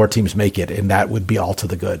we'll see more teams make it, and that would be all to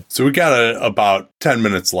the good. So we got about 10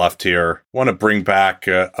 minutes left here. Want to bring back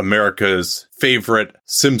America's favorite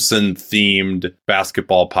Simpson-themed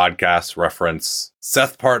basketball podcast reference.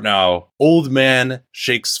 Seth Partnow, old man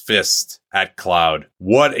shakes fist at cloud.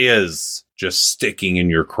 What is just sticking in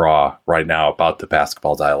your craw right now about the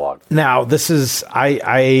basketball dialogue? Now, this is a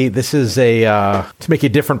to make a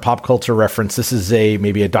different pop culture reference. This is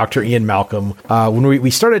maybe a Dr. Ian Malcolm. When we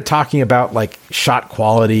started talking about shot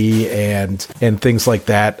quality and things like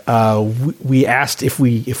that, we asked if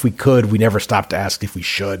we could. We never stopped to ask if we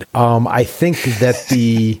should. I think that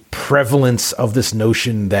the prevalence of this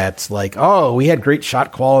notion that we had great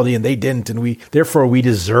shot quality and they didn't, and therefore we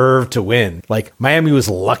deserve to win. Miami was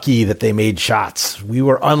lucky that they made shots. We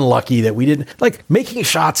were unlucky that we didn't. Making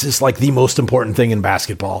shots is the most important thing in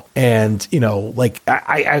basketball. And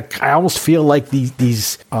I almost feel like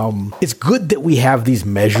these it's good that we have these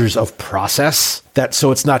measures of process, that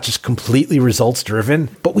so it's not just completely results driven,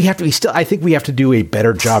 but I think we have to do a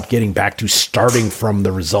better job getting back to starting from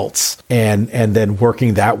the results and then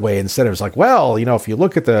working that way, instead of if you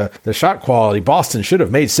look at the shot quality, Boston should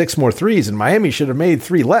have made 6 more threes and Miami should have made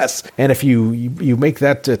 3 less. And if you make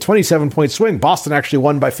that 27-point swing, Boston actually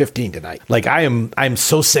won by 15 tonight. I'm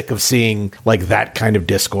so sick of seeing that kind of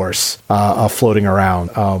discourse floating around.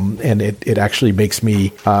 And it actually makes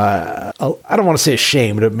me, I don't want to say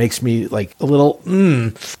ashamed, but it makes me a little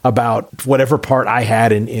about whatever part I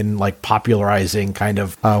had in popularizing kind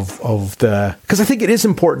of the, because I think it is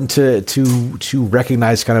important to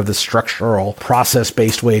recognize kind of the structural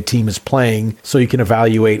process-based way a team is playing, so you can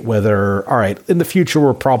evaluate whether, all right, in the future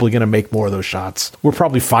we're probably going to make more of those shots. We're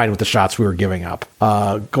probably fine with the shots we were giving up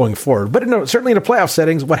going forward. But certainly in a playoff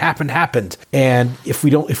settings, what happened. And if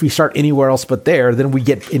we start anywhere else but there, then we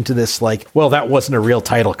get into this that wasn't a real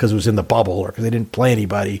title because it was in the bubble, or because they didn't play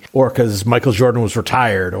anybody, or because Michael Jordan was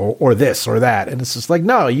retired, or this or that. And it's just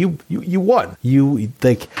no, you won. You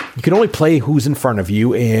can only play who's in front of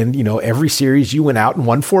you, and every series you went out and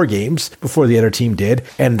won 4 games before the other team did,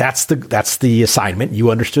 and that's the assignment.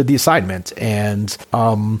 You understood the assignment, and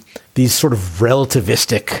these sort of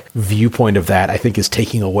relativistic viewpoint of that, I think, is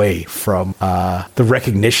taking away from the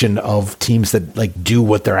recognition of teams that do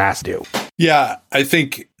what they're asked to do. Yeah, I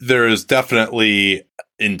think there is definitely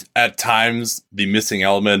at times the missing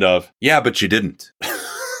element of, but you didn't.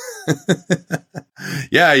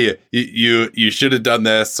 Yeah, you should have done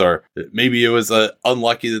this, or maybe it was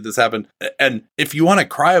unlucky that this happened. And if you want to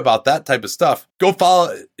cry about that type of stuff, go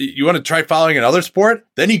follow. You want to try following another sport,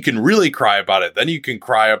 then you can really cry about it. Then you can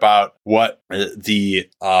cry about what the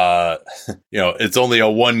it's only a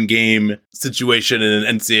 1-game situation in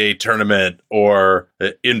an NCAA tournament, or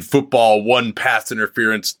in football, 1 pass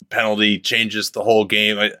interference penalty changes the whole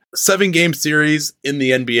game. 7-game series in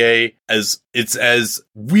the NBA, it's as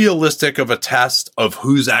realistic of a test of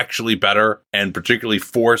who's actually better, and particularly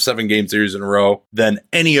 4 7-game series in a row, than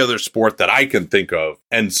any other sport that I can think of.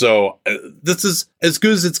 And so this is as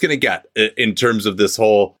good as it's going to get in terms of this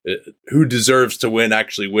whole who deserves to win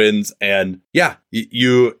actually wins. And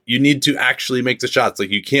you need to actually make the shots.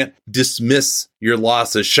 You can't dismiss your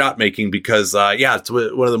loss as shot making because it's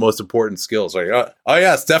one of the most important skills.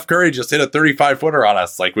 Steph Curry just hit a 35-footer on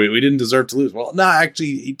us. We didn't deserve to lose. Well, no,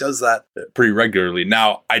 actually he does that pretty regularly.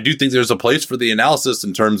 Now, I do think there's a place for the analysis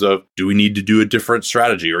in terms of, do we need to do a different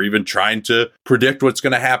strategy, or even trying to predict what's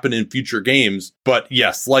going to happen in future games? But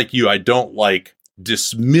yes, like you, I don't like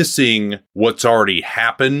dismissing what's already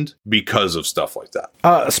happened because of stuff like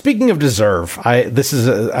that. Speaking of deserve, this is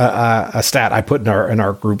a stat I put in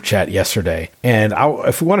our group chat yesterday. And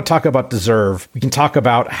if we want to talk about deserve, we can talk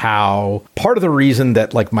about how part of the reason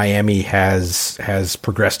that Miami has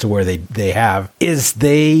progressed to where they have is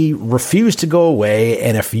they refuse to go away.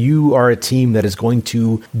 And if you are a team that is going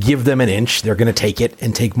to give them an inch, they're going to take it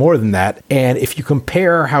and take more than that. And if you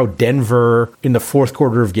compare how Denver in the fourth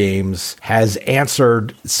quarter of games has answered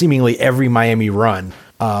seemingly every Miami run,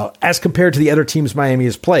 as compared to the other teams Miami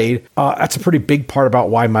has played. That's a pretty big part about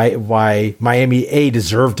why Miami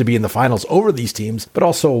deserved to be in the finals over these teams, but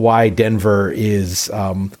also why Denver is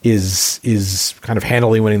kind of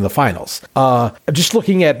handily winning the finals. Just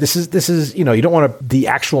looking at this is you don't want to, the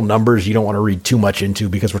actual numbers you don't want to read too much into,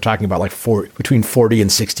 because we're talking about like between 40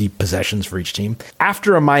 and 60 possessions for each team.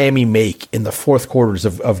 After a Miami make in the fourth quarters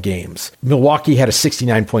of games, Milwaukee had a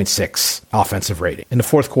 69.6 offensive rating in the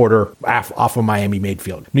fourth quarter off a Miami made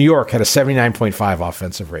field. New York had a 79.5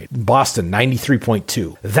 offensive rate. Boston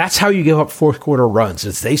 93.2. That's how you give up fourth quarter runs.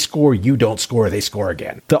 Is they score, you don't score, they score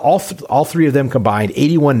again. All three of them combined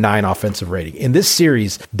 81.9 offensive rating. In this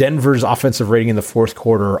series, Denver's offensive rating in the fourth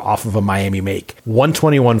quarter off of a Miami make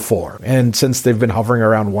 121.4. And since they've been hovering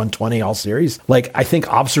around 120 all series, like, I think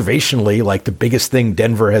observationally, like, the biggest thing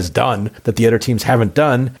Denver has done that the other teams haven't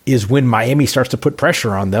done is when Miami starts to put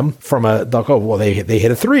pressure on them from they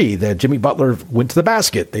hit a three, that Jimmy Butler went to the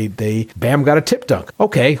basket, they Bam got a tip dunk.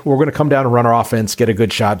 Okay, we're going to come down and run our offense, get a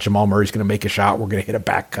good shot. Jamal Murray's going to make a shot. We're going to hit a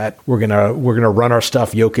back cut. We're going to run our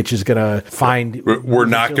stuff. Jokic is going to find. We're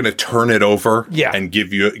not going to turn it over. And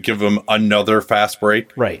give them another fast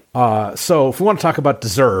break. Right. So if we want to talk about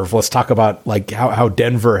deserve, let's talk about like how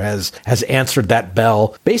Denver has answered that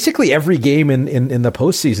bell basically every game in the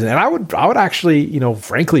postseason. And I would actually,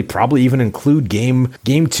 frankly, probably even include game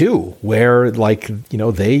 2, where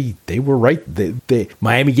they were right. They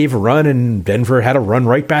Miami gave a run and Denver had a run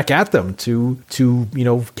right back at them to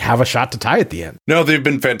have a shot to tie at the end. No, they've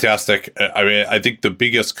been fantastic. I mean, I think the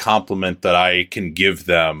biggest compliment that I can give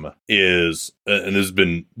them is, and this has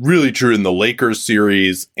been really true in the Lakers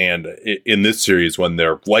series and in this series, when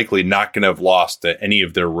they're likely not going to have lost any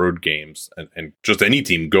of their road games, and just any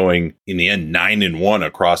team going in the end 9-1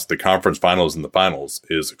 across the conference finals and the finals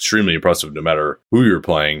is extremely impressive, no matter who you're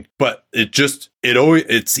playing. But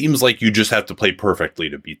it seems like you just have to play perfectly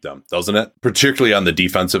to beat them, doesn't it? Particularly on the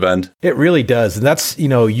defensive end. It really does. And that's,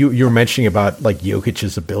 you were mentioning about like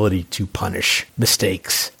Jokic's ability to punish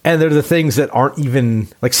mistakes. And they're the things that aren't even,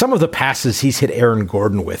 like, some of the passes he's hit Aaron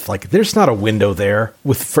Gordon with, like, there's not a window there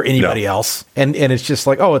for anybody else. And it's just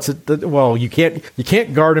like, you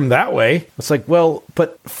can't guard him that way. It's like, well,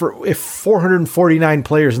 but if 449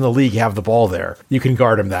 players in the league have the ball there, you can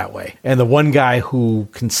guard him that way. And the one guy who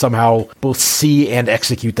can somehow both see and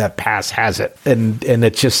execute that pass has it. And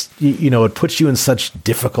it just, it puts you in such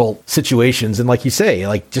difficult situations. And like you say,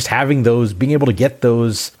 like, just having those, being able to get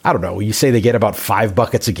those, I don't know, you say they get about 5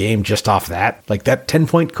 buckets a game just off that, like, that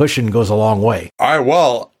 10-point cushion goes a long way. All right,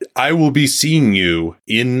 well, I will be seeing you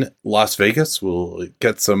in Las Vegas. We'll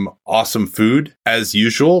get some awesome food as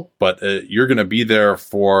usual, but you're going to be there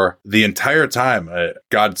for the entire time.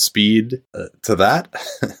 Godspeed to that.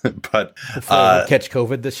 But catch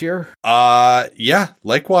COVID this year. Yeah,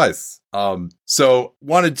 likewise. So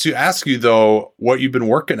wanted to ask you, though, what you've been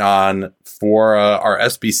working on for our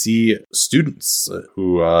SBC students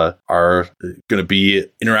who are going to be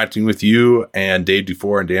interacting with you and Dave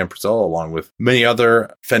Dufour and Dan Purcell, along with many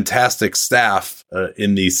other fantastic staff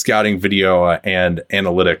in the scouting video and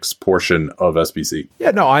analytics portion of SBC.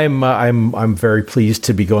 Yeah, no, I'm very pleased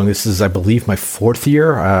to be going. This is, I believe, my 4th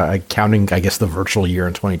year, counting, I guess, the virtual year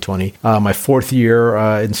in 2020. My 4th year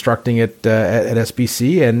instructing at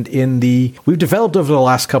SBC, and we've developed over the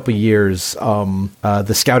last couple of years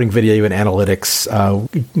the scouting video and analytics.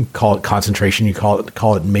 You can call it concentration, you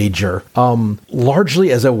call it major,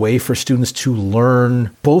 largely as a way for students to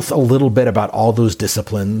learn both a little bit about all those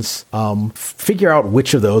disciplines, figure out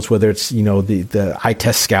which of those, whether it's the eye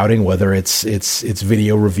test scouting, whether it's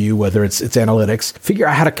video review, whether it's analytics, figure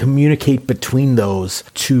out how to communicate between those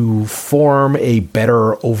to form a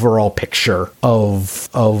better overall picture of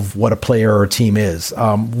what a player or team is.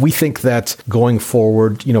 We think that going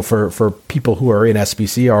forward, for people who are in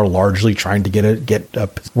SBC are largely trying to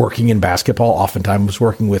get working in basketball, oftentimes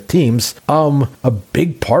working with teams. A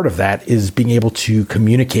big part of that is being able to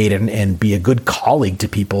communicate and be a good colleague to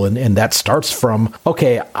people, and that starts from,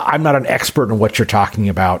 okay, I'm not an expert in what you're talking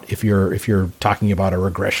about if you're talking about a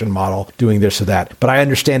regression model doing this or that, but I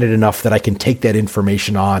understand it enough that I can take that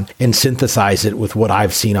information on and synthesize it with what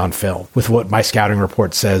I've seen on film, with what my scouting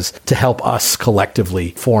report says, to help us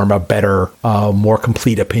collectively form a better, more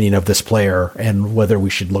complete opinion of this player and whether we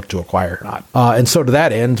should look to acquire or not. And so to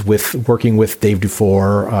that end, with working with Dave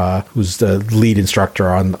Dufour, who's the lead instructor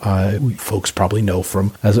on, folks probably know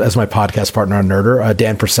from as my podcast partner on Nerder,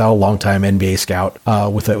 Dan Purcell, longtime NBA scout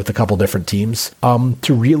with a couple different teams,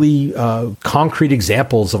 to really concrete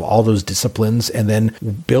examples of all those disciplines and then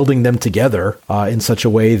building them together in such a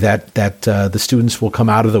way that the students will come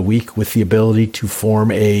out of the week with the ability to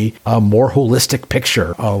form a more holistic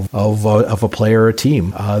picture of a player or a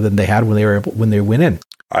team than they had when they went in.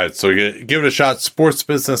 All right, so give it a shot,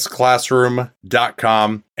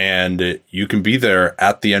 sportsbusinessclassroom.com, and you can be there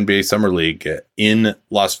at the NBA Summer League in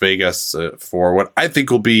Las Vegas for what I think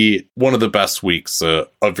will be one of the best weeks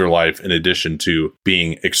of your life, in addition to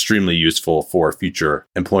being extremely useful for future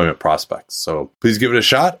employment prospects. So please give it a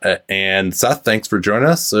shot. And Seth, thanks for joining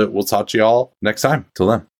us. We'll talk to you all next time. Till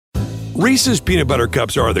then. Reese's peanut butter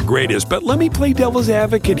cups are the greatest, but let me play devil's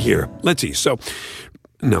advocate here. Let's see. So,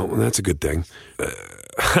 no, that's a good thing.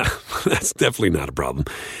 That's definitely not a problem.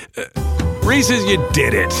 Reese's, you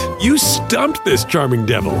did it. You stumped this charming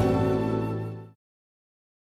devil.